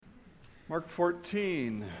Mark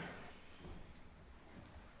 14.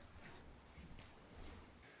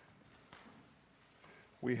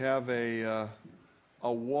 We have a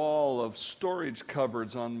wall of storage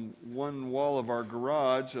cupboards on one wall of our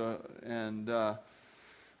garage, and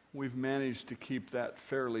we've managed to keep that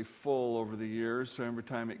fairly full over the years. So every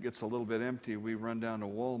time it gets a little bit empty, we run down to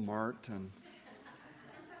Walmart and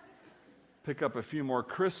pick up a few more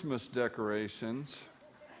Christmas decorations.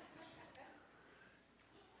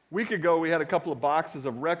 A week ago, we had a couple of boxes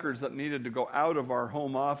of records that needed to go out of our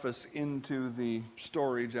home office into the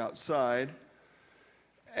storage outside.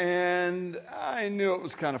 And I knew it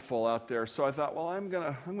was kind of full out there, so I thought, well, I'm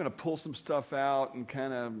gonna pull some stuff out and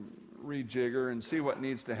kind of rejigger and see what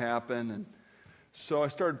needs to happen. And so I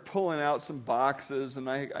started pulling out some boxes, and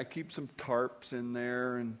I keep some tarps in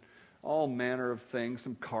there and all manner of things,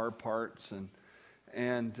 some car parts,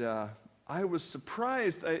 and I was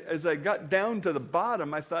surprised. As I got down to the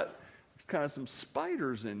bottom, I thought, there's kind of some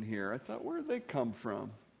spiders in here. I thought, where did they come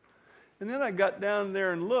from? And then I got down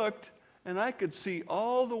there and looked, and I could see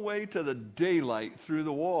all the way to the daylight through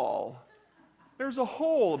the wall. There's a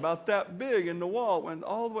hole about that big in the wall. It went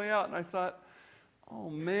all the way out, and I thought, oh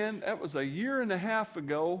man, that was a year and a half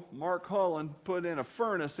ago. Mark Holland put in a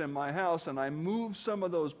furnace in my house, and I moved some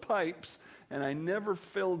of those pipes, and I never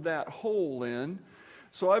filled that hole in.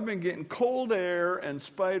 So I've been getting cold air and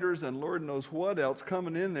spiders and Lord knows what else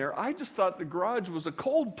coming in there. I just thought the garage was a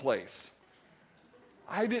cold place.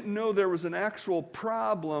 I didn't know there was an actual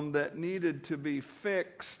problem that needed to be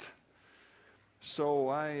fixed. So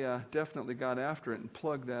I definitely got after it and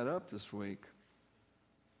plugged that up this week.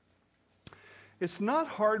 It's not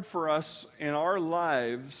hard for us in our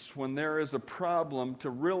lives when there is a problem to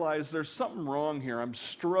realize there's something wrong here. I'm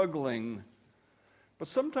struggling. But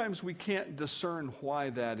sometimes we can't discern why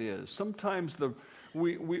that is. Sometimes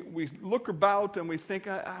we look about and we think,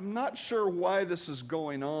 I'm not sure why this is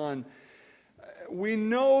going on. We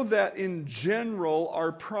know that in general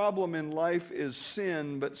our problem in life is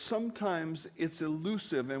sin, but sometimes it's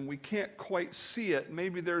elusive and we can't quite see it.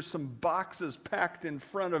 Maybe there's some boxes packed in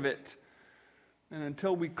front of it. And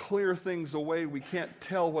until we clear things away, we can't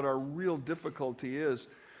tell what our real difficulty is.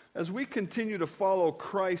 As we continue to follow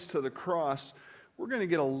Christ to the cross, we're going to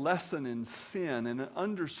get a lesson in sin and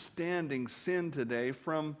understanding sin today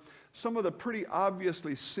from some of the pretty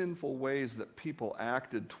obviously sinful ways that people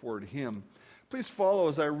acted toward him. Please follow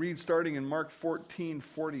as I read starting in Mark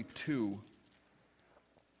 14:42.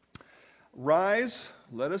 Rise,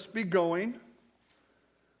 let us be going.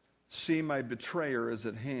 See, my betrayer is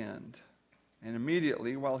at hand. And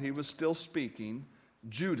immediately, while he was still speaking,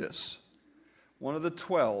 Judas, one of the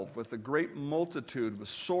 12, with a great multitude with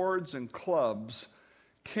swords and clubs,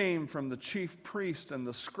 came from the chief priest and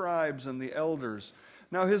the scribes and the elders.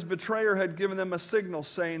 Now his betrayer had given them a signal,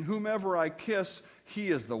 saying, whomever I kiss, he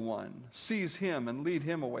is the one. Seize him and lead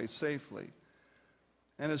him away safely.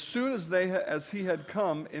 And as soon as he had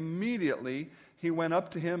come, immediately he went up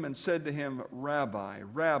to him and said to him, Rabbi,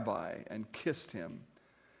 Rabbi, and kissed him.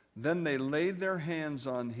 Then they laid their hands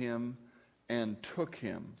on him and took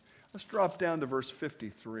him. Let's drop down to verse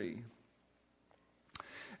 53.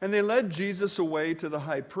 And they led Jesus away to the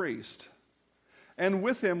high priest. And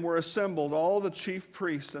with him were assembled all the chief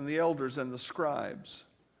priests and the elders and the scribes.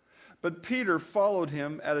 But Peter followed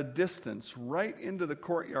him at a distance, right into the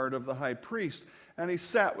courtyard of the high priest, and he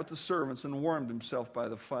sat with the servants and warmed himself by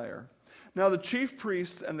the fire. Now the chief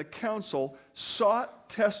priests and the council sought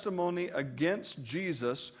testimony against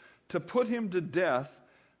Jesus to put him to death,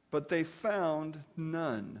 but they found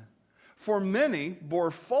none. For many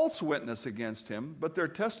bore false witness against him, but their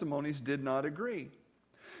testimonies did not agree.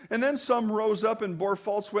 And then some rose up and bore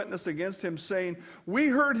false witness against him, saying, we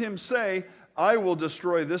heard him say, I will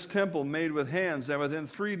destroy this temple made with hands, and within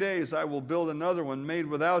 3 days I will build another one made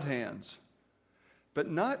without hands.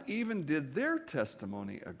 But not even did their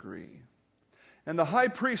testimony agree. And the high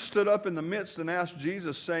priest stood up in the midst and asked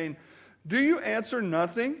Jesus, saying, do you answer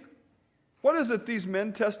nothing? What is it these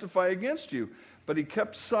men testify against you? But he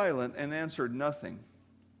kept silent and answered nothing.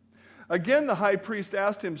 Again the high priest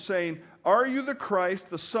asked him, saying, are you the Christ,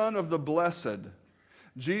 the Son of the Blessed?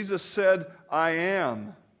 Jesus said, I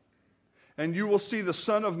am. And you will see the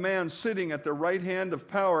Son of Man sitting at the right hand of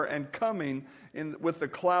power and coming with the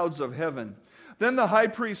clouds of heaven. Then the high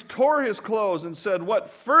priest tore his clothes and said, what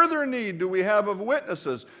further need do we have of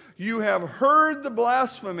witnesses? You have heard the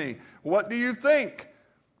blasphemy. What do you think?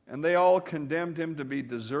 And they all condemned him to be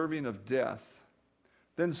deserving of death.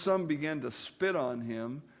 Then some began to spit on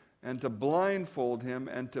him and to blindfold him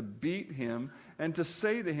and to beat him and to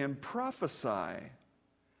say to him, prophesy.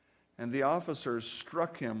 And the officers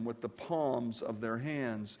struck him with the palms of their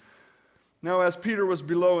hands. Now, as Peter was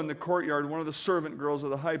below in the courtyard, one of the servant girls of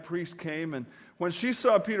the high priest came, and when she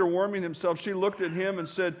saw Peter warming himself, she looked at him and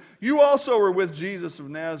said, "You also were with Jesus of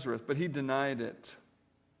Nazareth." But he denied it.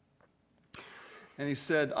 And he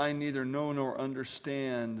said, "I neither know nor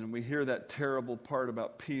understand." And we hear that terrible part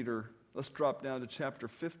about Peter. Let's drop down to chapter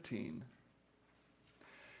 15.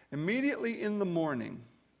 Immediately in the morning,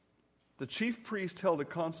 the chief priest held a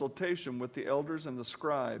consultation with the elders and the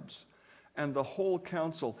scribes and the whole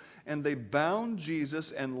council, and they bound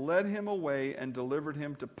Jesus and led him away and delivered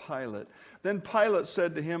him to Pilate. Then Pilate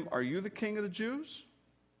said to him, "Are you the king of the Jews?"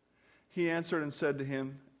 He answered and said to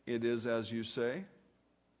him, "It is as you say."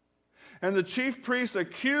 And the chief priests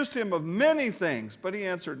accused him of many things, but he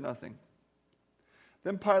answered nothing.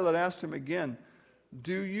 Then Pilate asked him again,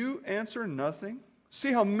 "Do you answer nothing?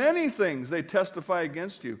 See how many things they testify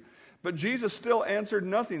against you." But Jesus still answered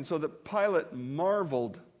nothing, so that Pilate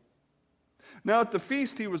marveled. Now at the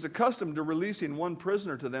feast he was accustomed to releasing one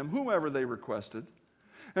prisoner to them, whomever they requested.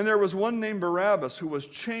 And there was one named Barabbas who was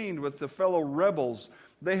chained with the fellow rebels.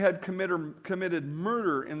 They had committed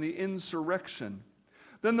murder in the insurrection.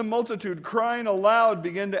 Then the multitude, crying aloud,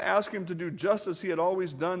 began to ask him to do just as he had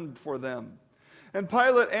always done for them. And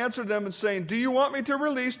Pilate answered them and saying, "Do you want me to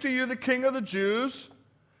release to you the king of the Jews?"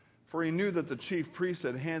 For he knew that the chief priests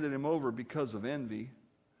had handed him over because of envy.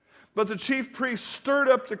 But the chief priest stirred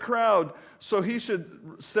up the crowd so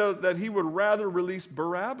that he would rather release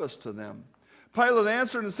Barabbas to them. Pilate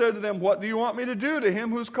answered and said to them, "What do you want me to do to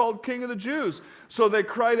him who's called King of the Jews?" So they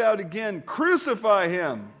cried out again, "Crucify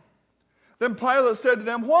him!" Then Pilate said to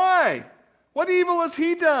them, "Why? What evil has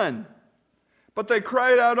he done?" But they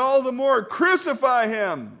cried out all the more, "Crucify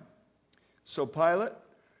him!" So Pilate,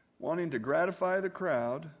 wanting to gratify the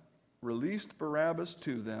crowd, released Barabbas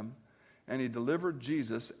to them, and he delivered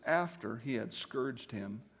Jesus after he had scourged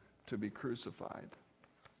him to be crucified.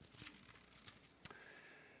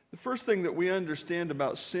 The first thing that we understand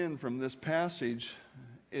about sin from this passage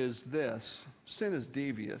is this: sin is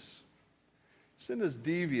devious. Sin is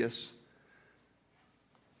devious.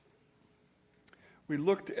 We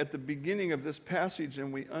looked at the beginning of this passage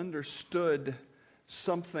and we understood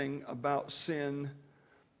something about sin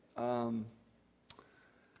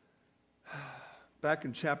back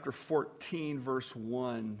in chapter 14, verse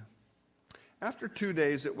 1. After 2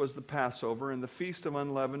 days it was the Passover and the Feast of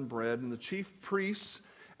Unleavened Bread, and the chief priests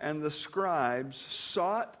and the scribes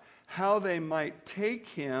sought how they might take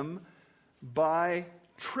him by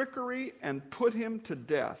trickery and put him to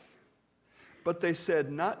death. But they said,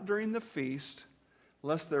 "Not during the feast,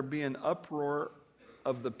 lest there be an uproar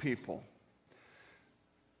of the people."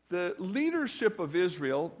 The leadership of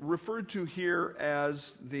Israel, referred to here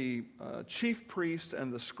as the chief priest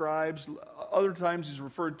and the scribes, other times he's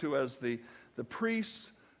referred to as the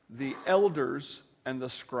priests, the elders, and the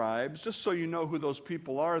scribes. Just so you know who those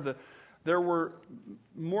people are, there was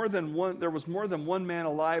more than one man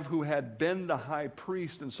alive who had been the high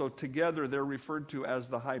priest, and so together they're referred to as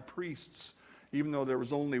the high priests, even though there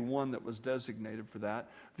was only one that was designated for that.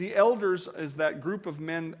 The elders is that group of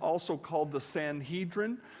men also called the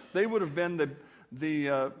Sanhedrin. They would have been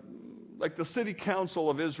like the city council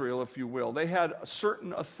of Israel, if you will. They had a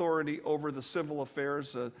certain authority over the civil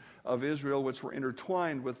affairs of Israel, which were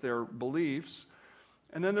intertwined with their beliefs.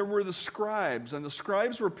 And then there were the scribes, and the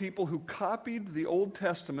scribes were people who copied the Old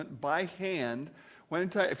Testament by hand.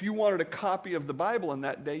 If you wanted a copy of the Bible in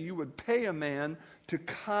that day, you would pay a man to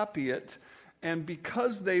copy it. And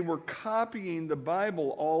because they were copying the Bible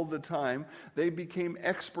all the time, they became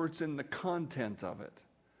experts in the content of it.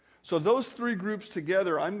 So those three groups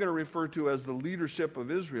together, I'm going to refer to as the leadership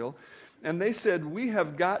of Israel. And they said, we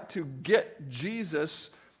have got to get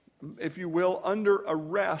Jesus, if you will, under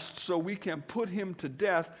arrest so we can put him to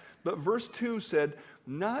death. But verse 2 said,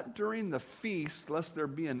 "Not during the feast, lest there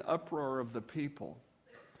be an uproar of the people."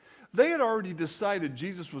 They had already decided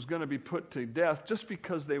Jesus was going to be put to death just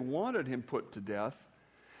because they wanted him put to death.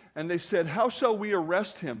 And they said, "How shall we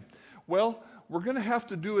arrest him?" Well, we're going to have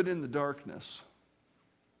to do it in the darkness.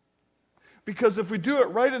 Because if we do it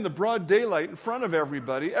right in the broad daylight in front of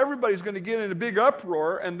everybody, everybody's going to get in a big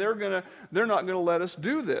uproar, and they're not going to let us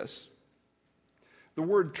do this. The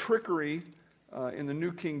word trickery in the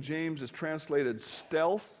New King James is translated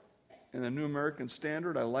stealth in the New American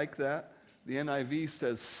Standard. I like that. The NIV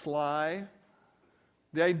says sly.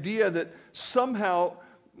 The idea that somehow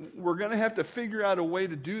we're going to have to figure out a way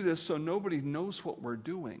to do this so nobody knows what we're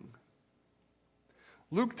doing.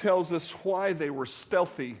 Luke tells us why they were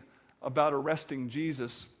stealthy about arresting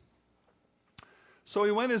Jesus. So he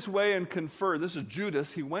went his way and conferred. This is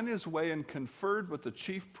Judas. He went his way and conferred with the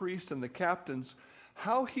chief priests and the captains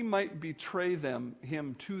how he might betray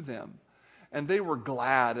him to them. And they were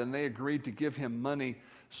glad, and they agreed to give him money.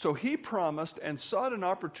 So he promised and sought an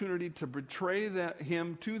opportunity to betray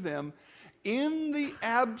him to them in the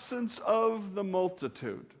absence of the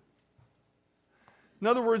multitude. In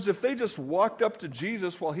other words, if they just walked up to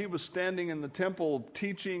Jesus while he was standing in the temple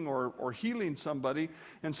teaching or healing somebody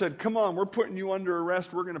and said, "Come on, we're putting you under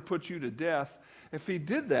arrest, we're going to put you to death." If he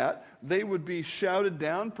did that, they would be shouted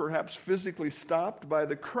down, perhaps physically stopped by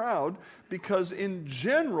the crowd, because in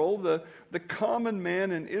general, the common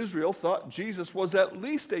man in Israel thought Jesus was at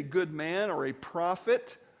least a good man or a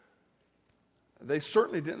prophet. They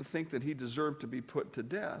certainly didn't think that he deserved to be put to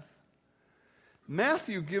death.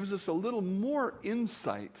 Matthew gives us a little more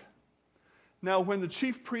insight. Now, when the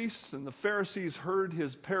chief priests and the Pharisees heard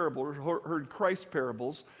his parable, heard Christ's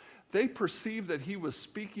parables, they perceived that he was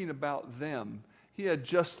speaking about them. He had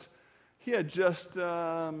just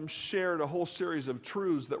shared a whole series of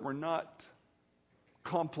truths that were not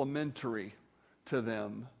complimentary to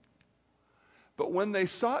them. But when they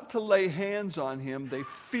sought to lay hands on him, they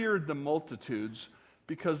feared the multitudes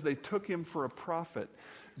because they took him for a prophet.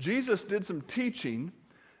 Jesus did some teaching,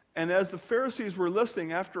 and as the Pharisees were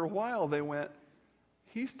listening, after a while they went,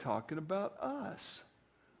 "He's talking about us.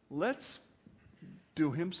 Let's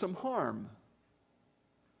do him some harm."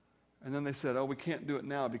 And then they said, "Oh, we can't do it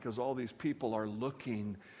now because all these people are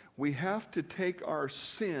looking. We have to take our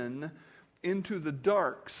sin into the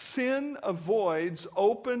dark." Sin avoids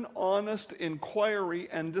open, honest inquiry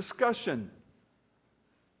and discussion.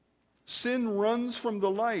 Sin runs from the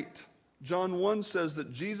light. John 1 says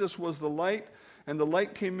that Jesus was the light, and the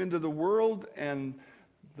light came into the world, and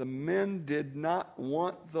the men did not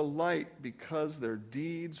want the light because their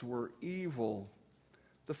deeds were evil.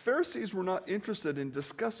 The Pharisees were not interested in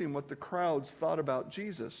discussing what the crowds thought about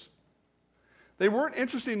Jesus. They weren't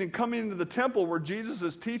interested in coming into the temple where Jesus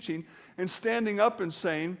is teaching and standing up and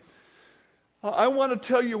saying, "I want to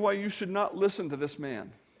tell you why you should not listen to this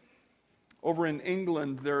man." Over in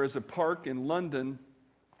England, there is a park in London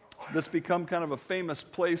that's become kind of a famous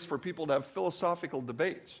place for people to have philosophical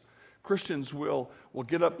debates. Christians will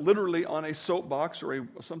get up literally on a soapbox or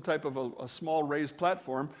some type of a small raised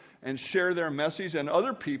platform and share their message, and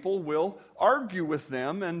other people will argue with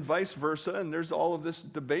them and vice versa, and there's all of this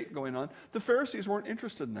debate going on. The Pharisees weren't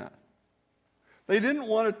interested in that. They didn't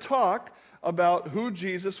want to talk about who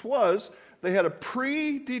Jesus was. They had a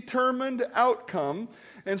predetermined outcome,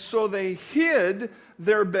 and so they hid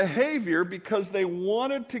their behavior because they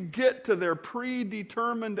wanted to get to their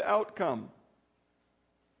predetermined outcome.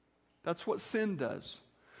 That's what sin does.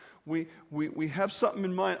 We have something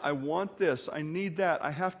in mind. I want this. I need that. I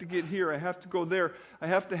have to get here. I have to go there. I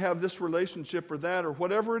have to have this relationship or that or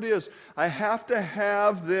whatever it is. I have to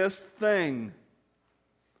have this thing.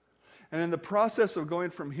 And in the process of going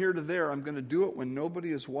from here to there, I'm going to do it when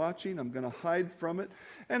nobody is watching. I'm going to hide from it.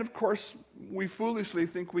 And of course, we foolishly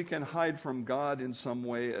think we can hide from God in some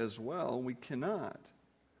way as well. We cannot.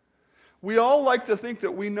 We all like to think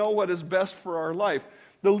that we know what is best for our life.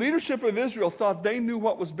 The leadership of Israel thought they knew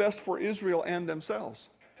what was best for Israel and themselves.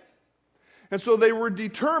 And so they were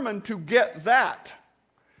determined to get that.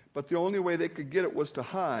 But the only way they could get it was to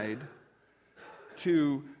hide,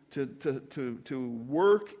 to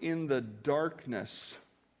work in the darkness.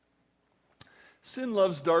 Sin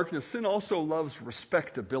loves darkness. Sin also loves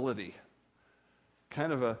respectability.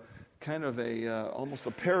 Kind of almost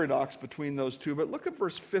a paradox between those two. But look at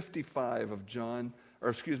verse 55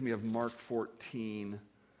 of Mark 14.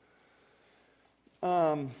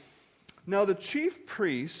 Now the chief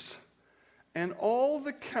priests and all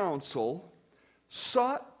the council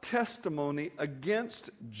sought testimony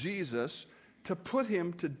against Jesus to put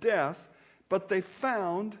him to death, but they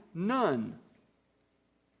found none.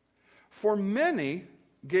 For many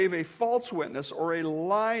gave a false witness or a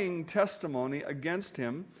lying testimony against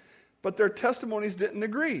him, but their testimonies didn't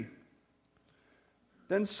agree.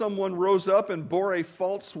 Then someone rose up and bore a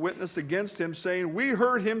false witness against him, saying, "We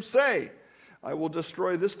heard him say, 'I will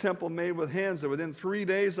destroy this temple made with hands, and within 3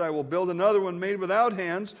 days I will build another one made without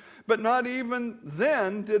hands.' But not even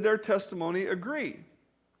then did their testimony agree."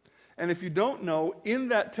 And if you don't know, in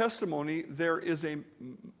that testimony there is a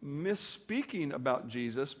misspeaking about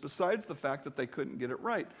Jesus besides the fact that they couldn't get it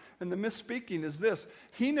right. And the misspeaking is this: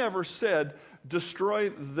 he never said, "Destroy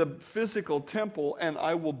the physical temple and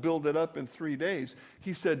I will build it up in 3 days."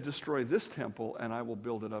 He said, "Destroy this temple and I will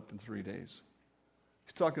build it up in 3 days."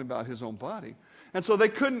 He's talking about his own body. And so they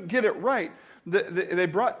couldn't get it right. They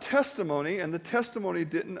brought testimony, and the testimony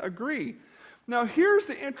didn't agree. Now, here's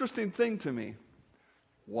the interesting thing to me.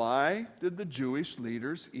 Why did the Jewish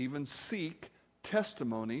leaders even seek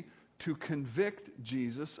testimony to convict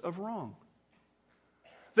Jesus of wrong?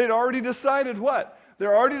 They'd already decided what?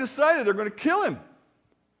 They're already decided they're going to kill him.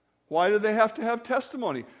 Why did they have to have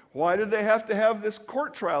testimony? Why did they have to have this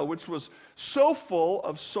court trial, which was so full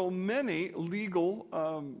of so many legal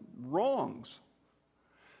wrongs?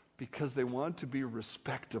 Because they wanted to be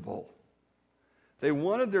respectable. They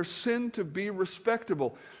wanted their sin to be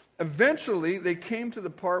respectable. Eventually, they came to the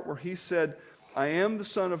part where he said, I am the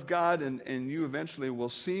Son of God, and you eventually will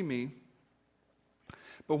see me.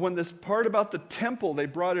 But when this part about the temple, they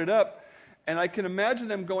brought it up, and I can imagine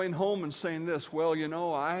them going home and saying this, well, you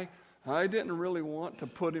know, I didn't really want to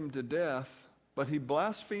put him to death, but he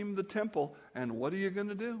blasphemed the temple, and what are you going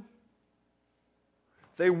to do?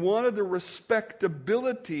 They wanted the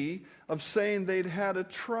respectability of saying they'd had a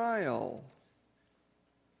trial.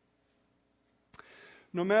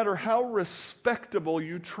 No matter how respectable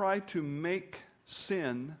you try to make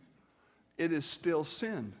sin, it is still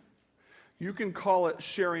sin. You can call it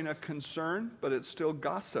sharing a concern, but it's still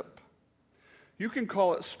gossip. You can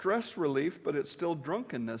call it stress relief, but it's still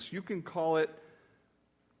drunkenness. You can call it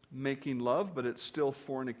making love, but it's still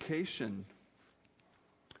fornication.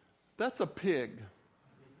 That's a pig.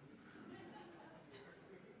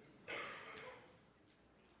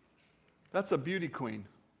 That's a beauty queen.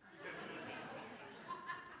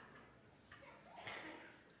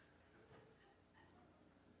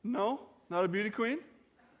 No, not a beauty queen.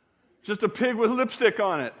 Just a pig with lipstick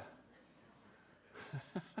on it.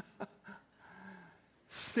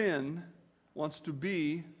 Sin wants to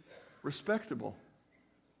be respectable.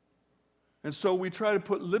 And so we try to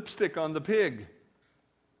put lipstick on the pig.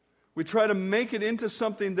 We try to make it into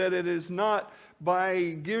something that it is not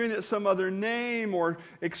by giving it some other name or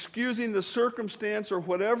excusing the circumstance or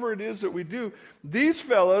whatever it is that we do. These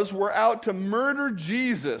fellows were out to murder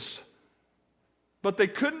Jesus, but they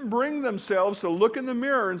couldn't bring themselves to look in the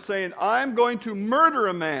mirror and saying, I'm going to murder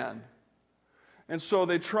a man. And so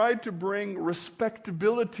they tried to bring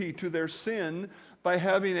respectability to their sin by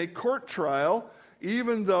having a court trial,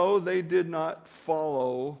 even though they did not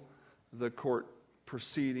follow the court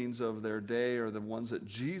proceedings of their day or the ones that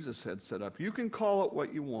Jesus had set up. You can call it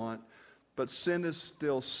what you want, but sin is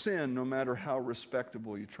still sin, no matter how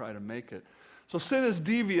respectable you try to make it. So sin is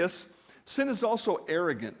devious. Sin is also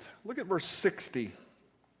arrogant. Look at verse 60.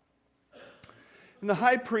 And the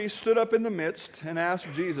high priest stood up in the midst and asked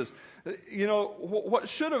Jesus, you know, what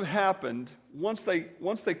should have happened once they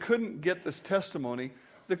couldn't get this testimony,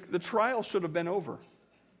 the trial should have been over.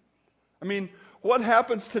 I mean, what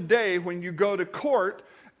happens today when you go to court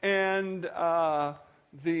and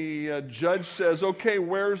the judge says, okay,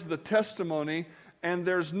 where's the testimony? And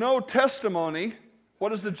there's no testimony. What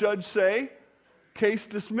does the judge say? Case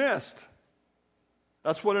dismissed.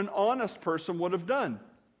 That's what an honest person would have done.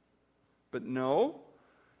 But no,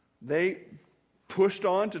 they pushed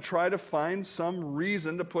on to try to find some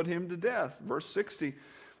reason to put him to death. Verse 60,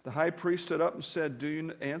 the high priest stood up and said, do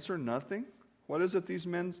you answer nothing? What is it these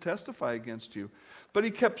men testify against you? But he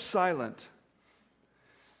kept silent.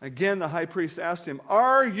 Again, the high priest asked him,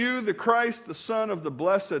 are you the Christ, the Son of the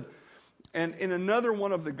Blessed? And in another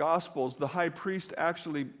one of the Gospels, the high priest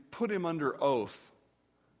actually put him under oath.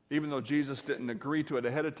 Even though Jesus didn't agree to it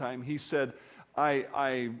ahead of time, he said,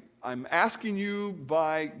 I'm asking you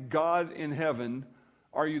by God in heaven,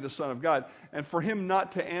 are you the Son of God? And for him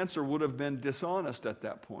not to answer would have been dishonest at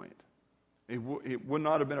that point. It would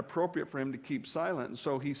not have been appropriate for him to keep silent. And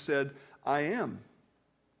so he said, I am.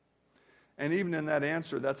 And even in that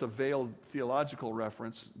answer, that's a veiled theological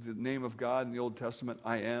reference. The name of God in the Old Testament,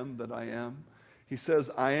 I am that I am. He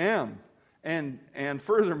says, I am. And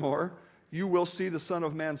furthermore, you will see the Son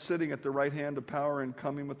of Man sitting at the right hand of power and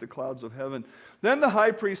coming with the clouds of heaven. Then the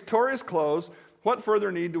high priest tore his clothes. What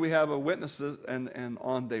further need do we have of witnesses? And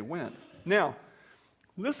on they went. Now,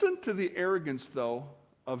 listen to the arrogance, though,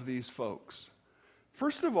 of these folks.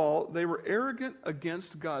 First of all, they were arrogant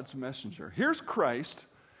against God's messenger. Here's Christ.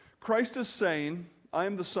 Christ is saying, I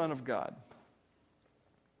am the Son of God.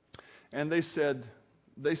 And they said,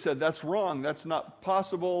 that's wrong. That's not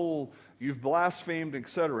possible. You've blasphemed,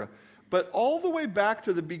 etc. But all the way back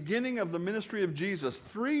to the beginning of the ministry of Jesus,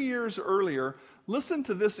 3 years earlier, listen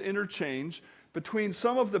to this interchange between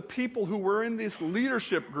some of the people who were in this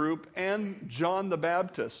leadership group and John the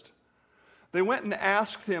Baptist. They went and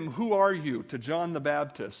asked him, who are you, to John the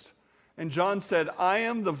Baptist? And John said, I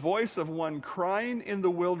am the voice of one crying in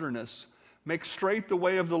the wilderness, make straight the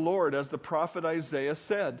way of the Lord, as the prophet Isaiah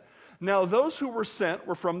said. Now those who were sent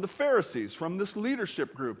were from the Pharisees, from this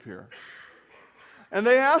leadership group here. And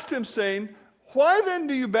they asked him, saying, why then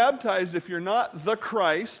do you baptize if you're not the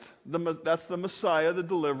Christ, that's the Messiah, the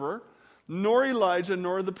deliverer, nor Elijah,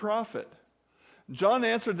 nor the prophet? John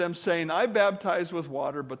answered them, saying, I baptize with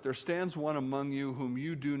water, but there stands one among you whom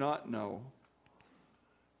you do not know.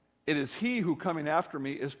 It is he who coming after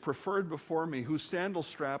me is preferred before me, whose sandal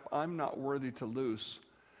strap I'm not worthy to loose.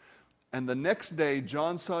 And the next day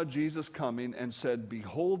John saw Jesus coming and said,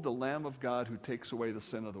 Behold the Lamb of God who takes away the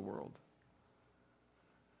sin of the world.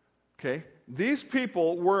 Okay? These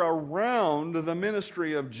people were around the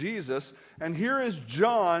ministry of Jesus, and here is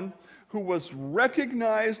John, who was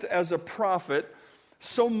recognized as a prophet,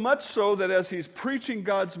 so much so that as he's preaching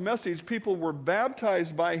God's message, people were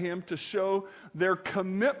baptized by him to show their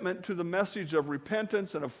commitment to the message of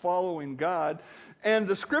repentance and of following God. And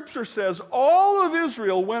the scripture says all of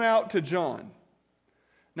Israel went out to John.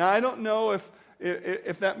 Now, I don't know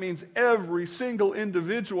if that means every single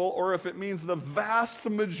individual or if it means the vast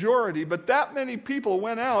majority, but that many people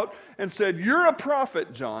went out and said, You're a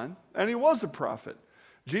prophet, John. And he was a prophet.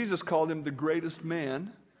 Jesus called him the greatest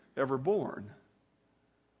man ever born.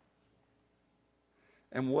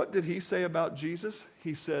 And what did he say about Jesus?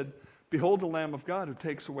 He said, Behold the Lamb of God who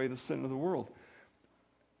takes away the sin of the world.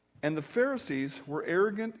 And the Pharisees were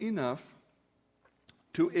arrogant enough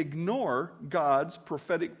to ignore God's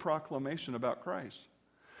prophetic proclamation about Christ.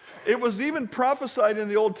 It was even prophesied in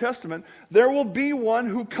the Old Testament, there will be one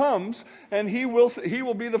who comes, and he will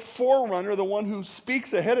be the forerunner, the one who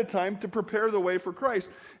speaks ahead of time to prepare the way for Christ.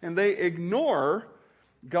 And they ignore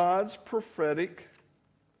God's prophetic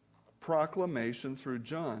proclamation through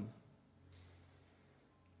John.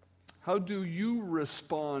 How do you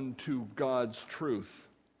respond to God's truth?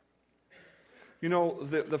 You know,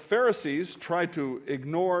 the Pharisees tried to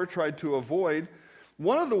ignore, tried to avoid.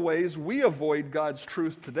 One of the ways we avoid God's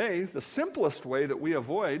truth today, the simplest way that we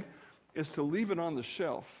avoid, is to leave it on the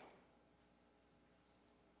shelf.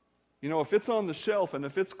 You know, if it's on the shelf and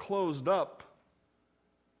if it's closed up,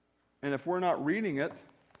 and if we're not reading it,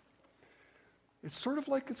 it's sort of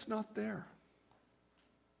like it's not there.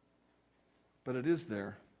 But it is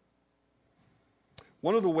there.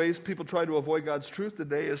 One of the ways people try to avoid God's truth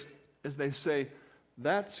today is they say,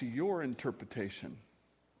 that's your interpretation.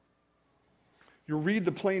 You read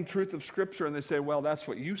the plain truth of Scripture and they say, well, that's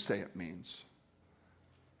what you say it means.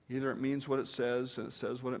 Either it means what it says and it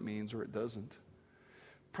says what it means, or it doesn't.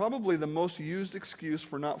 Probably the most used excuse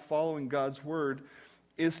for not following God's word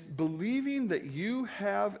is believing that you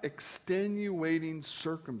have extenuating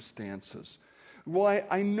circumstances. Well,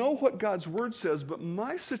 I know what God's word says, but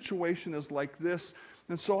my situation is like this,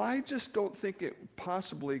 and so I just don't think it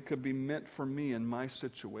possibly could be meant for me in my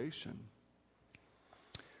situation.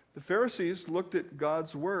 The Pharisees looked at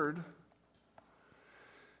God's word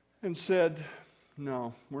and said,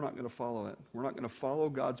 no, we're not going to follow it. We're not going to follow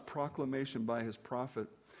God's proclamation by his prophet.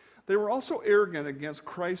 They were also arrogant against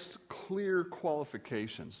Christ's clear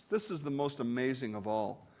qualifications. This is the most amazing of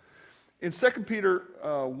all. In 2 Peter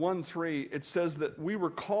 1:3, it says that we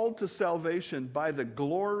were called to salvation by the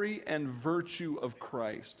glory and virtue of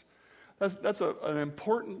Christ. That's an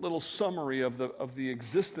important little summary of the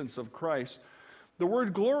existence of Christ. The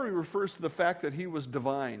word glory refers to the fact that he was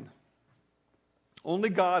divine. Only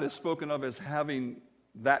God is spoken of as having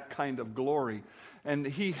that kind of glory. And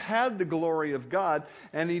he had the glory of God,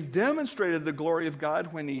 and he demonstrated the glory of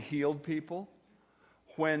God when he healed people,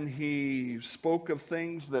 when he spoke of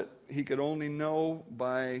things that he could only know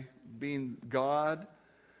by being God,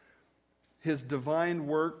 his divine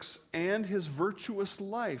works, and his virtuous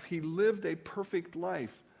life. He lived a perfect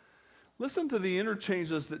life. Listen to the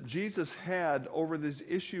interchanges that Jesus had over this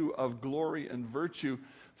issue of glory and virtue.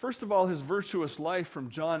 First of all, his virtuous life from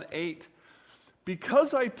John 8.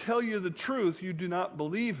 Because I tell you the truth, you do not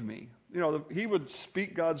believe me. You know, he would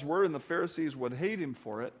speak God's word and the Pharisees would hate him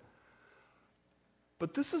for it.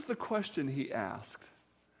 But this is the question he asked.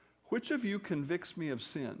 Which of you convicts me of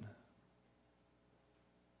sin?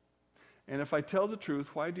 And if I tell the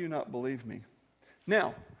truth, why do you not believe me?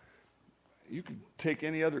 Now, you could take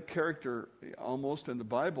any other character almost in the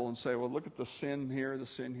Bible and say, well, look at the sin here, the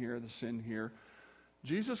sin here, the sin here.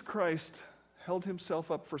 Jesus Christ held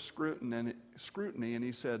himself up for scrutiny, and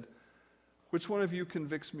he said, which one of you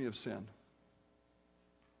convicts me of sin?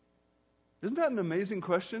 Isn't that an amazing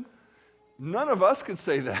question? None of us could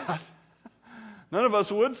say that. None of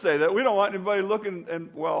us would say that. We don't want anybody looking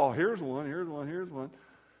and, well, here's one, here's one, here's one.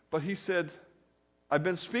 But he said, I've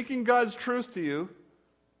been speaking God's truth to you.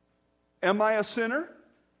 Am I a sinner?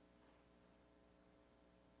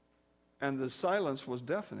 And the silence was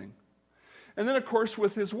deafening. And then, of course,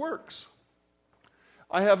 with his works.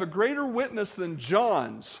 I have a greater witness than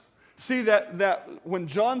John's. See, that when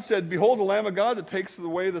John said, behold the Lamb of God that takes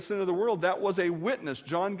away the sin of the world, that was a witness.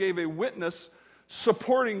 John gave a witness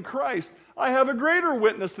supporting Christ. I have a greater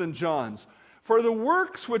witness than John's. For the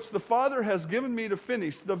works which the Father has given me to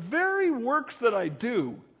finish, the very works that I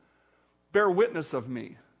do, bear witness of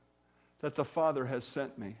me, that the Father has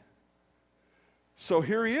sent me. So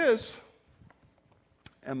here he is.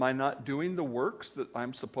 Am I not doing the works that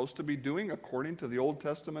I'm supposed to be doing according to the Old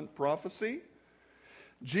Testament prophecy?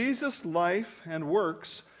 Jesus' life and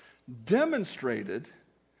works demonstrated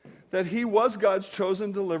that he was God's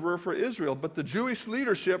chosen deliverer for Israel, but the Jewish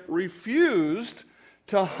leadership refused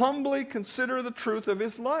to humbly consider the truth of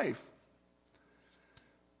his life.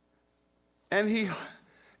 And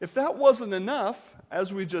if that wasn't enough,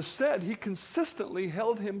 as we just said, he consistently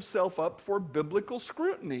held himself up for biblical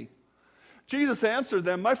scrutiny. Jesus answered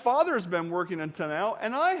them, my Father has been working until now,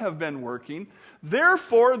 and I have been working.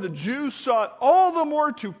 Therefore, the Jews sought all the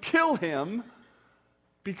more to kill him,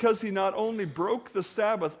 because he not only broke the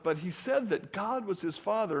Sabbath, but he said that God was his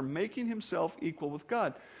Father, making himself equal with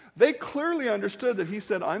God. They clearly understood that he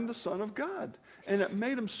said, I'm the Son of God. And it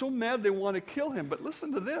made them so mad they want to kill him. But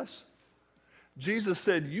listen to this. Jesus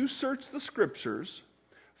said, you search the Scriptures,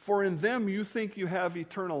 for in them you think you have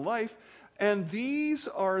eternal life, and these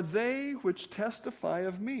are they which testify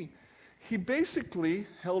of me. He basically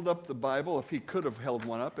held up the Bible. If he could have held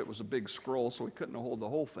one up, it was a big scroll, so he couldn't hold the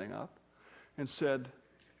whole thing up, and said,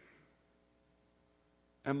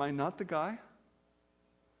 am I not the guy?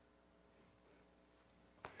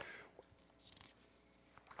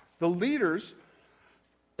 The leaders,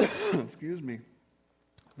 excuse me,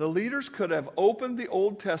 the leaders could have opened the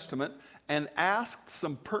Old Testament and asked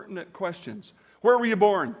some pertinent questions. Where were you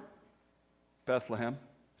born? Bethlehem.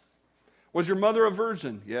 Was your mother a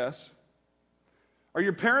virgin? Yes. Are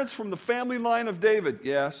your parents from the family line of David?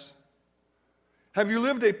 Yes. Have you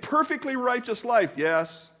lived a perfectly righteous life?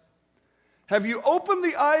 Yes. Have you opened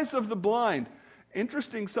the eyes of the blind?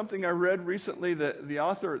 Interesting, something I read recently, the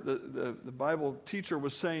author, the Bible teacher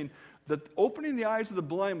was saying that opening the eyes of the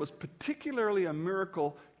blind was particularly a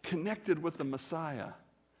miracle connected with the Messiah.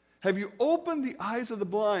 Have you opened the eyes of the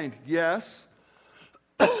blind? Yes.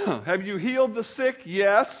 Have you healed the sick?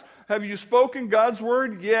 Yes. Have you spoken God's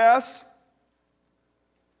word? Yes.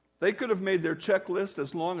 They could have made their checklist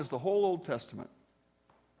as long as the whole Old Testament.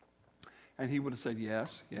 And he would have said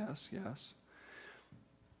yes, yes, yes.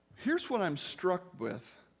 Here's what I'm struck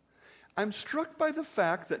with. I'm struck by the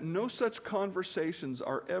fact that no such conversations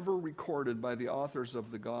are ever recorded by the authors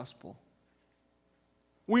of the gospel.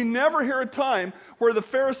 We never hear a time where the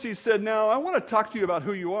Pharisees said, now, I want to talk to you about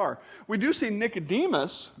who you are. We do see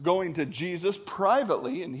Nicodemus going to Jesus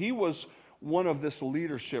privately, and he was one of this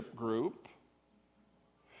leadership group.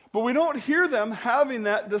 But we don't hear them having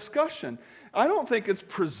that discussion. I don't think it's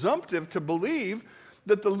presumptive to believe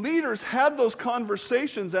that the leaders had those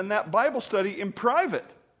conversations and that Bible study in private.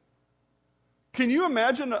 Can you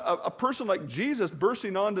imagine a person like Jesus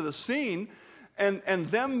bursting onto the scene and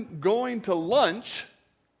them going to lunch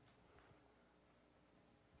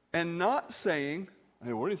and not saying,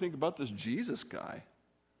 hey, what do you think about this Jesus guy?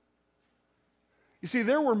 You see,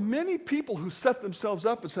 there were many people who set themselves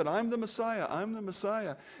up and said, I'm the Messiah, I'm the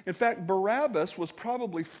Messiah. In fact, Barabbas was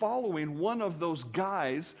probably following one of those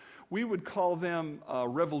guys. We would call them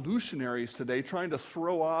revolutionaries today, trying to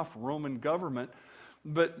throw off Roman government.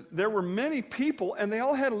 But there were many people, and they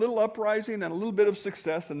all had a little uprising and a little bit of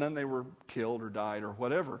success, and then they were killed or died or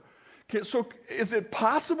whatever. So is it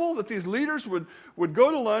possible that these leaders would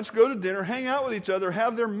go to lunch, go to dinner, hang out with each other,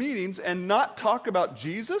 have their meetings, and not talk about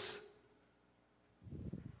Jesus?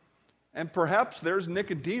 And perhaps there's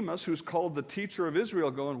Nicodemus, who's called the teacher of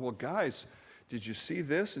Israel, going, well, guys, did you see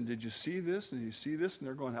this, and did you see this, and did you see this? And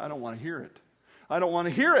they're going, I don't want to hear it. I don't want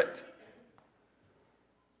to hear it.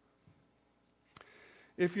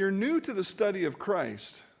 If you're new to the study of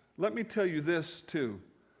Christ, let me tell you this too.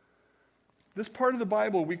 This part of the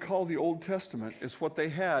Bible we call the Old Testament is what they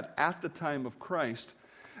had at the time of Christ.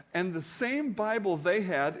 And the same Bible they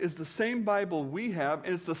had is the same Bible we have,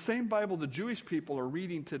 and it's the same Bible the Jewish people are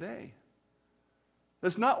reading today.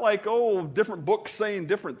 It's not like, different books saying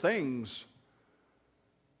different things.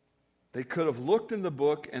 They could have looked in the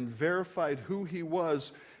book and verified who he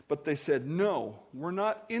was, but they said, no, we're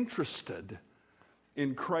not interested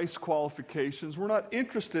in Christ's qualifications. We're not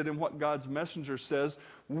interested in what God's messenger says.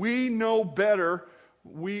 We know better.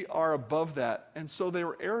 We are above that. And so they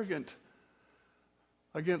were arrogant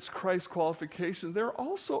against Christ's qualifications. They're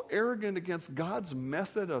also arrogant against God's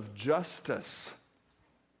method of justice.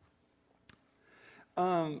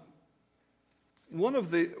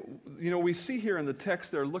 We see here in the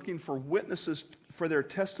text they're looking for witnesses for their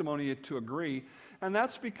testimony to agree, and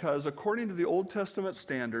that's because, according to the Old Testament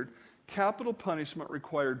standard, capital punishment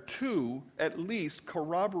required 2, at least,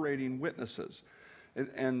 corroborating witnesses.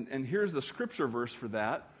 And here's the scripture verse for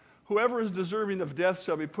that. Whoever is deserving of death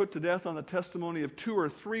shall be put to death on the testimony of 2 or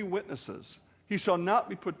 3 witnesses. He shall not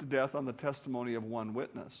be put to death on the testimony of 1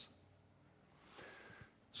 witness.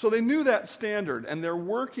 So they knew that standard, and they're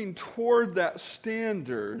working toward that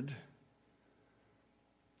standard.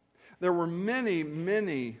 There were many,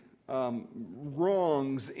 many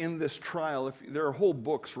wrongs in this trial. There are whole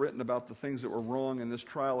books written about the things that were wrong in this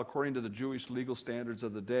trial according to the Jewish legal standards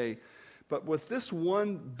of the day. But with this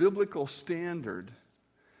one biblical standard,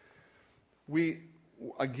 we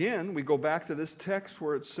go back to this text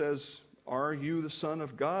where it says, "Are you the Son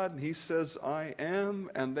of God?" And he says, "I am."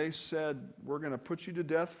 And they said, "We're going to put you to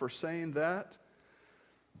death for saying that."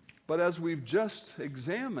 But as we've just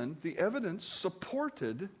examined, the evidence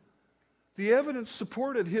supported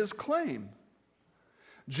his claim.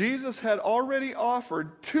 Jesus had already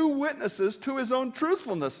offered 2 witnesses to his own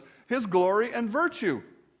truthfulness, his glory and virtue.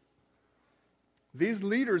 These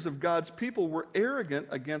leaders of God's people were arrogant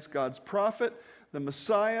against God's prophet, the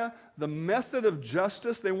Messiah, the method of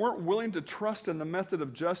justice. They weren't willing to trust in the method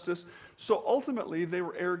of justice. So ultimately, they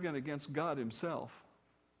were arrogant against God himself.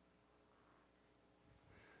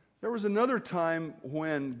 There was another time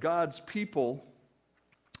when God's people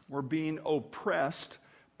were being oppressed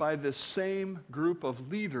by this same group of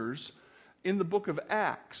leaders in the book of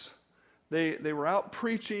Acts. They were out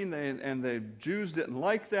preaching, and the Jews didn't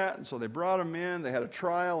like that, and so they brought them in. They had a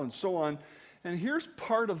trial and so on. And here's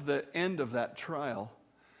part of the end of that trial.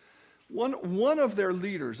 One of their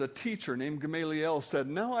leaders, a teacher named Gamaliel, said,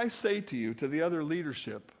 "Now I say to you, to the other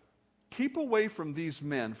leadership, keep away from these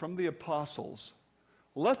men, from the apostles.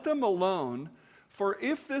 Let them alone, for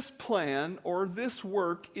if this plan or this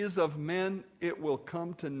work is of men, it will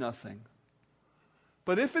come to nothing.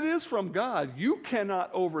 But if it is from God, you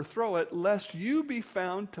cannot overthrow it, lest you be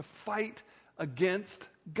found to fight against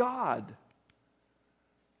God."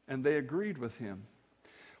 And they agreed with him.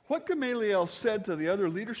 What Gamaliel said to the other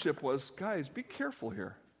leadership was, "Guys, be careful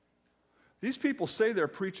here. These people say they're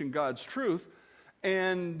preaching God's truth,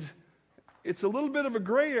 and it's a little bit of a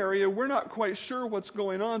gray area. We're not quite sure what's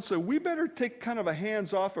going on, so we better take kind of a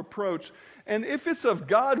hands-off approach. And if it's of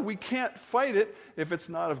God, we can't fight it. If it's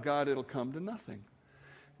not of God, it'll come to nothing."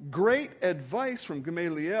 Great advice from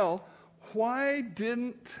Gamaliel. Why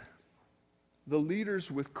didn't the leaders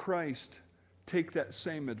with Christ take that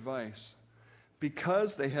same advice?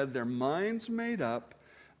 Because they had their minds made up.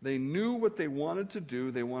 They knew what they wanted to do.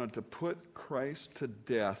 They wanted to put Christ to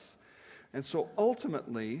death. And so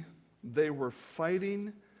ultimately, they were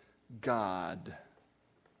fighting God.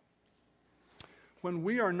 When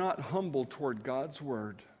we are not humble toward God's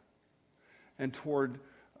word and toward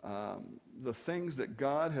the things that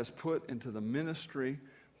God has put into the ministry,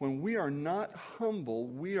 when we are not humble,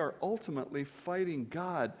 we are ultimately fighting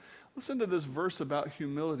God. Listen to this verse about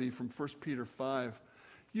humility from 1 Peter 5.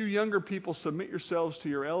 "You younger people, submit yourselves to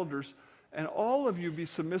your elders, and all of you be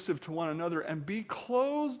submissive to one another, and be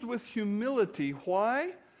clothed with humility."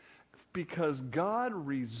 Why? Because God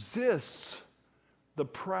resists the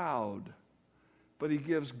proud, but he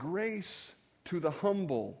gives grace to the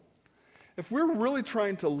humble. If we're really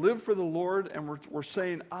trying to live for the Lord and we're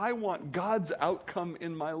saying, "I want God's outcome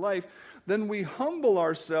in my life," then we humble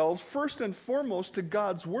ourselves first and foremost to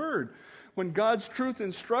God's word. When God's truth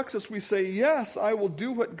instructs us, we say, "Yes, I will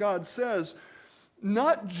do what God says."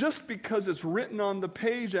 Not just because it's written on the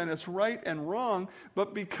page and it's right and wrong,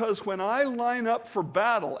 but because when I line up for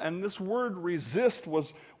battle, and this word resist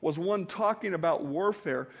was one talking about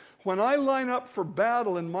warfare. When I line up for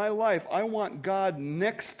battle in my life, I want God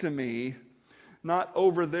next to me, not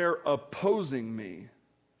over there opposing me.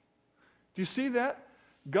 Do you see that?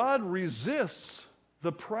 God resists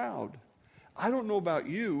the proud. I don't know about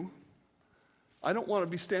you. I don't want to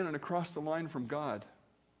be standing across the line from God.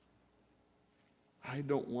 I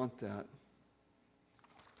don't want that.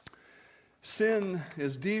 Sin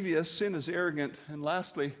is devious, sin is arrogant, and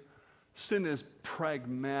lastly, sin is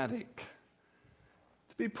pragmatic.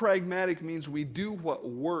 To be pragmatic means we do what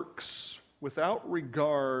works without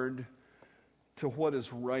regard to what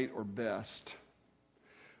is right or best.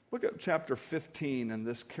 Look at chapter 15 and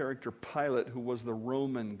this character Pilate, who was the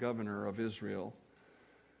Roman governor of Israel.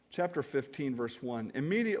 Chapter 15, verse 1.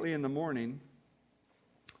 "Immediately in the morning,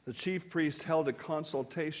 the chief priest held a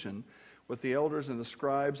consultation with the elders and the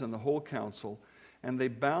scribes and the whole council, and they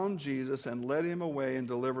bound Jesus and led him away and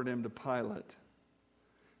delivered him to Pilate.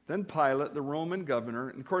 Then Pilate, the Roman governor,"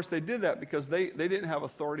 and of course they did that because they didn't have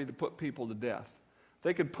authority to put people to death.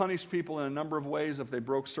 They could punish people in a number of ways if they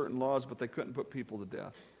broke certain laws, but they couldn't put people to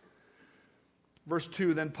death. Verse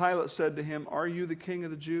 2, "Then Pilate said to him, 'Are you the king of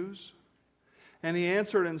the Jews?' And he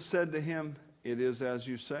answered and said to him, "It is as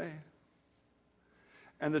you say."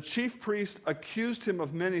 And the chief priest accused him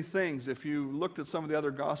of many things. If you looked at some of the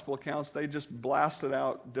other gospel accounts, they just blasted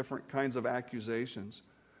out different kinds of accusations.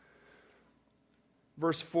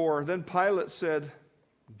 Verse 4, "Then Pilate said,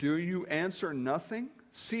 'Do you answer nothing?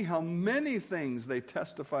 See how many things they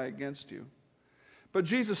testify against you.' But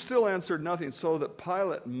Jesus still answered nothing, so that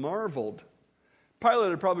Pilate marveled."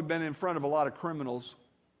 Pilate had probably been in front of a lot of criminals,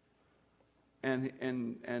 and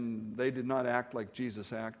they did not act like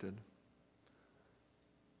Jesus acted.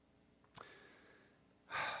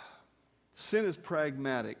 Sin is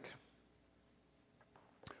pragmatic.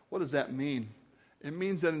 What does that mean? It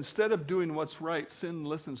means that instead of doing what's right, sin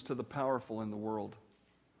listens to the powerful in the world,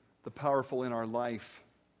 the powerful in our life.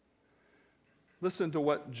 Listen to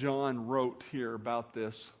what John wrote here about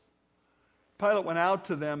this. Pilate went out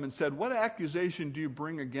to them and said, "What accusation do you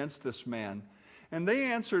bring against this man?" And they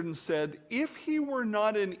answered and said, "If he were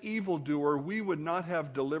not an evildoer, we would not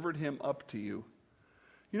have delivered him up to you."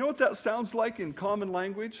 You know what that sounds like in common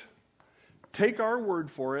language? Take our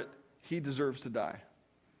word for it, he deserves to die.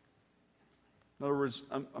 In other words,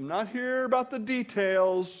 I'm not here about the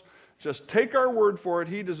details. Just take our word for it,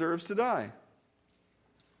 he deserves to die.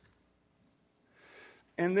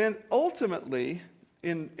 And then ultimately,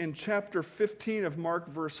 in chapter 15 of Mark,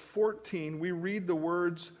 verse 14, we read the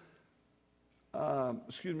words, not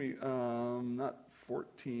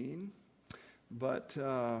 14, but,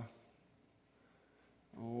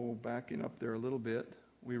 backing up there a little bit,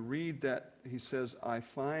 we read that he says, "I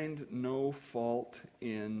find no fault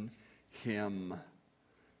in him."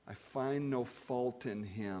 I find no fault in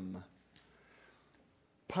him.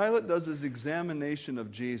 Pilate does his examination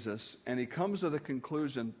of Jesus, and he comes to the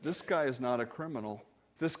conclusion, this guy is not a criminal.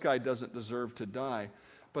 This guy doesn't deserve to die.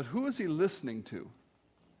 But who is he listening to?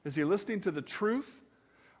 Is he listening to the truth,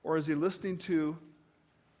 or is he listening to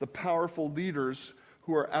the powerful leaders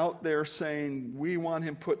who are out there saying, "We want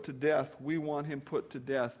him put to death, we want him put to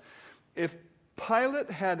death"? If Pilate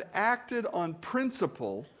had acted on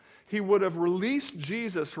principle, he would have released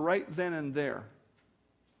Jesus right then and there.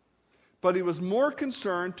 But he was more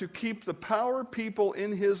concerned to keep the power people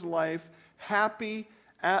in his life happy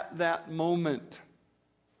at that moment.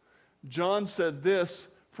 John said this,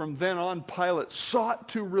 "From then on, Pilate sought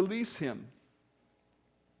to release him."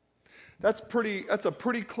 That's a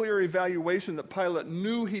pretty clear evaluation that Pilate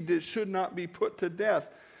knew he should not be put to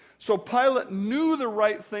death. So Pilate knew the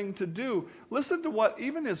right thing to do. Listen to what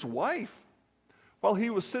even his wife, while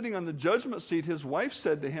he was sitting on the judgment seat, his wife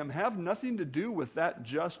said to him, "Have nothing to do with that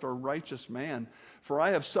just or righteous man, for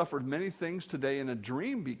I have suffered many things today in a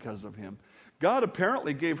dream because of him." God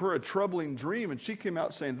apparently gave her a troubling dream, and she came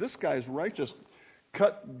out saying, "This guy is righteous.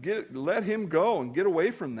 Let him go and get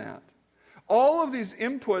away from that." All of these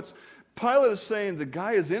inputs, Pilate is saying the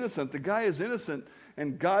guy is innocent,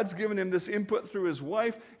 and God's given him this input through his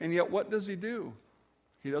wife, and yet what does he do?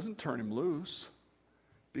 He doesn't turn him loose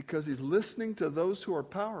because he's listening to those who are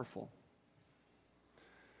powerful.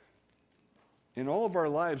 In all of our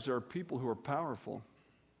lives, there are people who are powerful.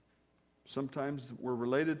 Sometimes we're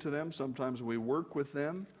related to them, sometimes we work with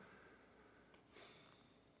them.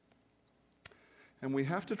 And we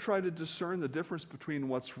have to try to discern the difference between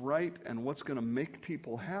what's right and what's going to make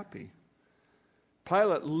people happy.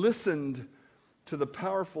 Pilate listened to the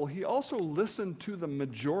powerful. He also listened to the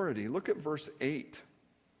majority. Look at verse 8.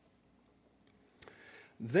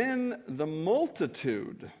 Then the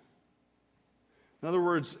multitude, in other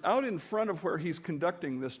words, out in front of where he's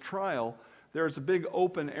conducting this trial, there's a big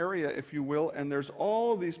open area, if you will, and there's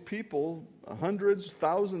all these people, hundreds,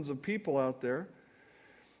 thousands of people out there.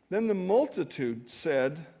 Then the multitude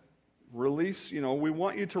said, we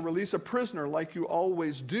want you to release a prisoner like you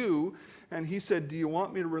always do. And he said, "Do you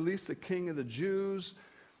want me to release the king of the Jews?"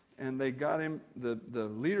 And they got him, the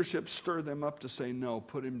leadership stirred them up to say, "No,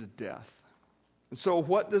 put him to death." And so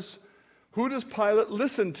who does Pilate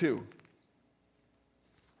listen to?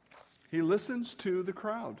 He listens to the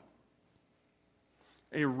crowd.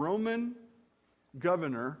 A Roman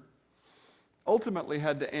governor ultimately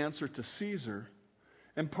had to answer to Caesar.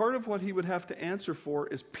 And part of what he would have to answer for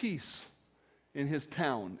is peace in his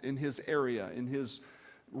town, in his area, in his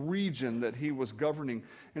region that he was governing.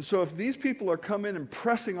 And so if these people are coming and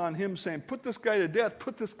pressing on him saying, "Put this guy to death,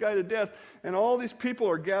 put this guy to death," and all these people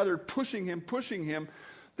are gathered pushing him,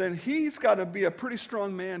 then he's got to be a pretty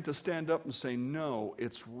strong man to stand up and say, "No,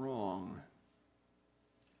 it's wrong."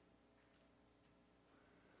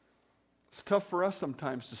 It's tough for us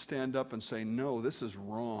sometimes to stand up and say, "No, this is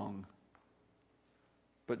wrong."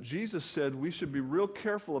 But Jesus said we should be real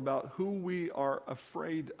careful about who we are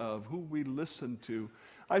afraid of, who we listen to.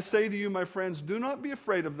 I say to you, my friends, do not be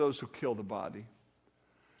afraid of those who kill the body,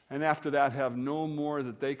 and after that have no more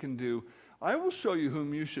that they can do. I will show you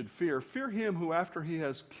whom you should fear. Fear him who, after he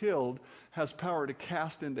has killed, has power to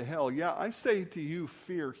cast into hell. Yeah, I say to you,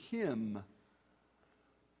 fear him.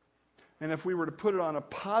 And if we were to put it on a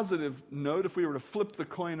positive note, if we were to flip the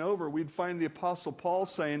coin over, we'd find the Apostle Paul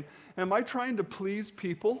saying, am I trying to please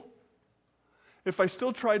people? If I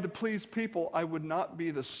still tried to please people, I would not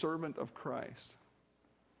be the servant of Christ.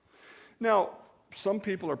 Now, some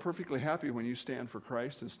people are perfectly happy when you stand for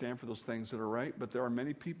Christ and stand for those things that are right, but there are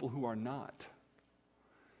many people who are not.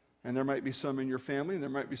 And there might be some in your family, and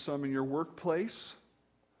there might be some in your workplace.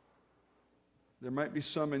 There might be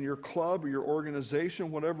some in your club or your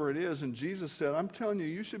organization, whatever it is. And Jesus said, I'm telling you,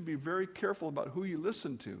 you should be very careful about who you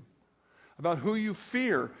listen to, about who you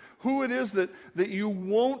fear, who it is that you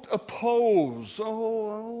won't oppose.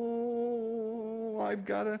 Oh, I've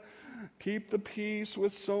got to keep the peace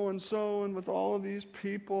with so-and-so and with all of these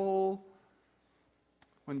people.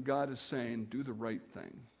 When God is saying, do the right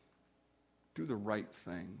thing. Do the right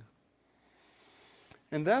thing.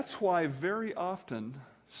 And that's why very often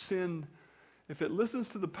sin, if it listens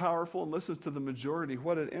to the powerful and listens to the majority,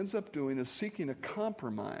 what it ends up doing is seeking a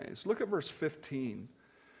compromise. Look at verse 15.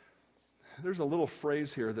 There's a little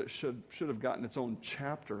phrase here that should have gotten its own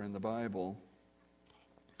chapter in the Bible.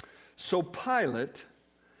 So Pilate,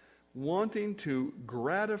 wanting to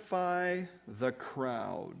gratify the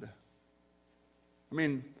crowd. I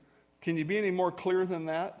mean, can you be any more clear than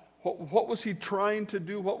that? What was he trying to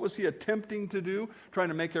do? What was he attempting to do? Trying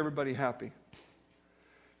to make everybody happy.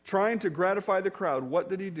 Trying to gratify the crowd. What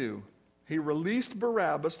did he do? He released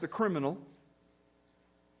Barabbas, the criminal,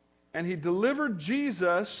 and he delivered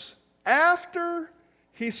Jesus after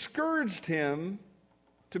he scourged him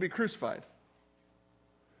to be crucified.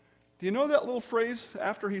 Do you know that little phrase,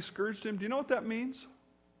 after he scourged him? Do you know what that means?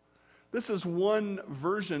 This is one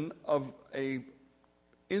version of a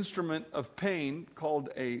instrument of pain called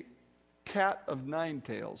a cat of nine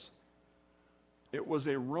tails. It was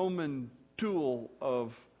a Roman tool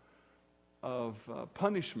of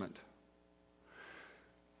punishment.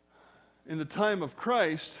 In the time of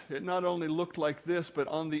Christ, it not only looked like this, but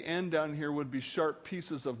on the end down here would be sharp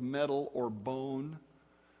pieces of metal or bone,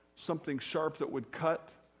 something sharp that would cut.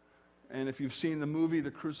 And if you've seen the movie,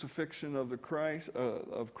 The Crucifixion of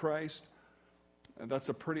Christ, and that's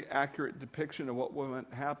a pretty accurate depiction of what would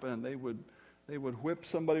happen. They would whip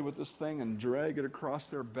somebody with this thing and drag it across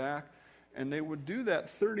their back, and they would do that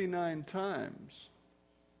 39 times.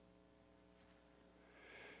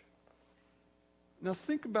 Now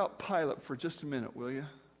think about Pilate for just a minute, will you?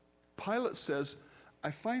 Pilate says,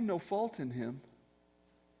 I find no fault in him.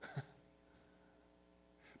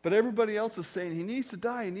 But everybody else is saying, he needs to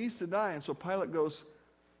die, he needs to die. And so Pilate goes,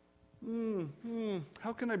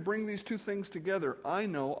 how can I bring these two things together? I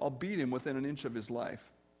know I'll beat him within an inch of his life.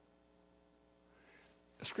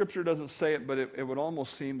 Scripture doesn't say it, but it would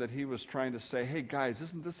almost seem that he was trying to say, hey guys,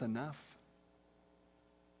 isn't this enough?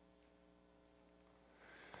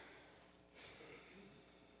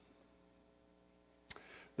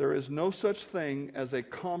 There is no such thing as a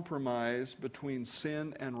compromise between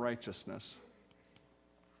sin and righteousness.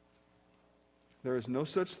 There is no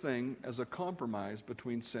such thing as a compromise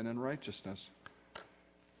between sin and righteousness.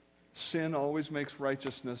 Sin always makes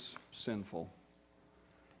righteousness sinful.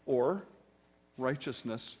 Or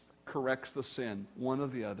righteousness corrects the sin, one or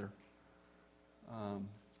the other.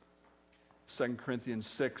 2 Corinthians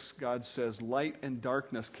 6, God says, light and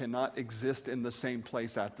darkness cannot exist in the same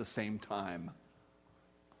place at the same time.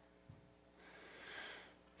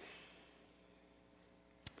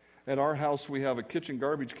 At our house, we have a kitchen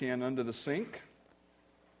garbage can under the sink,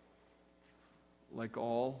 like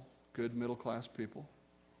all good middle-class people.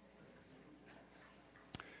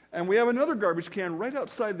 And we have another garbage can right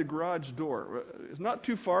outside the garage door. It's not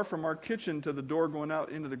too far from our kitchen to the door going out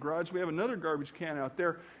into the garage. We have another garbage can out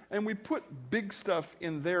there, and we put big stuff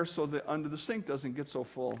in there so that under the sink doesn't get so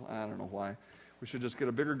full. I don't know why. We should just get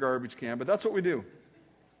a bigger garbage can, but that's what we do.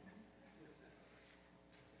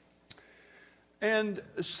 And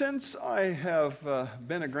since I have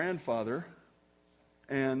been a grandfather,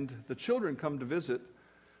 and the children come to visit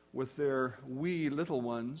with their wee little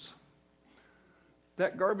ones,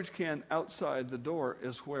 that garbage can outside the door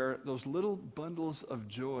is where those little bundles of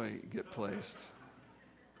joy get placed.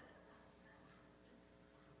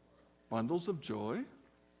 Bundles of joy?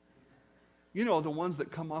 You know, the ones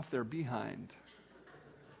that come off their behind.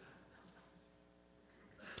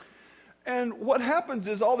 And what happens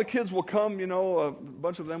is all the kids will come, you know, a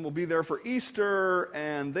bunch of them will be there for Easter,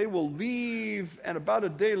 and they will leave, and about a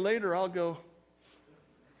day later I'll go,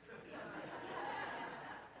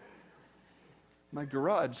 My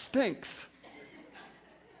garage stinks.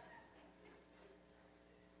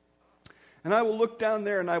 And I will look down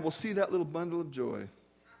there and I will see that little bundle of joy.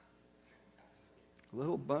 A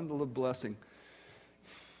little bundle of blessing.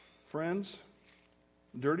 Friends,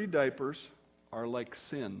 dirty diapers are like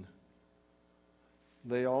sin.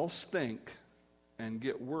 They all stink and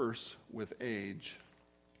get worse with age.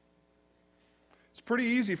 It's pretty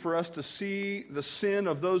easy for us to see the sin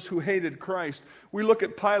of those who hated Christ. We look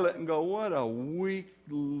at Pilate and go, what a weak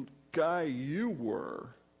guy you were.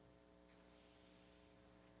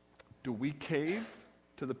 Do we cave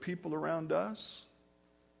to the people around us?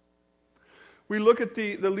 We look at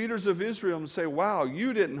the leaders of Israel and say, wow,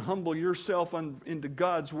 you didn't humble yourself into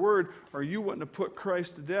God's word, or you wouldn't have put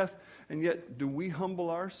Christ to death. And yet, do we humble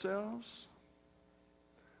ourselves?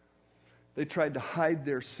 They tried to hide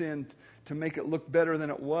their sin to make it look better than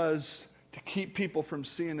it was, to keep people from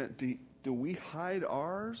seeing it. Do we hide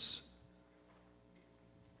ours?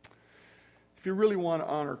 If you really want to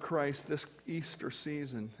honor Christ this Easter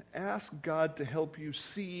season, ask God to help you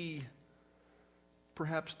see,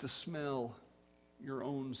 perhaps to smell your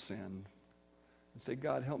own sin, and say,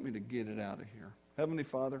 God, help me to get it out of here. Heavenly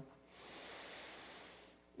Father,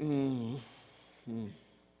 there's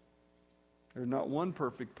not one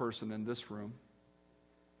perfect person in this room.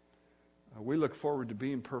 We look forward to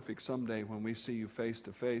being perfect someday when we see you face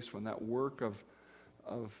to face, when that work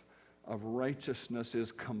of righteousness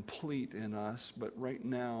is complete in us. But right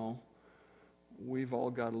now, we've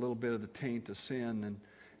all got a little bit of the taint of sin,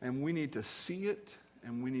 and we need to see it,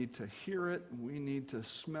 and we need to hear it, and we need to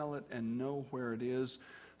smell it and know where it is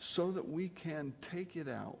so that we can take it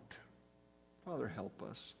out. Father, help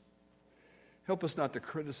us. Help us not to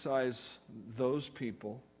criticize those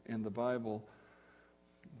people in the Bible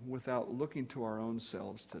without looking to our own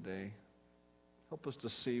selves today. Help us to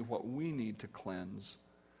see what we need to cleanse.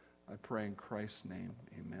 I pray in Christ's name,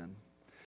 amen.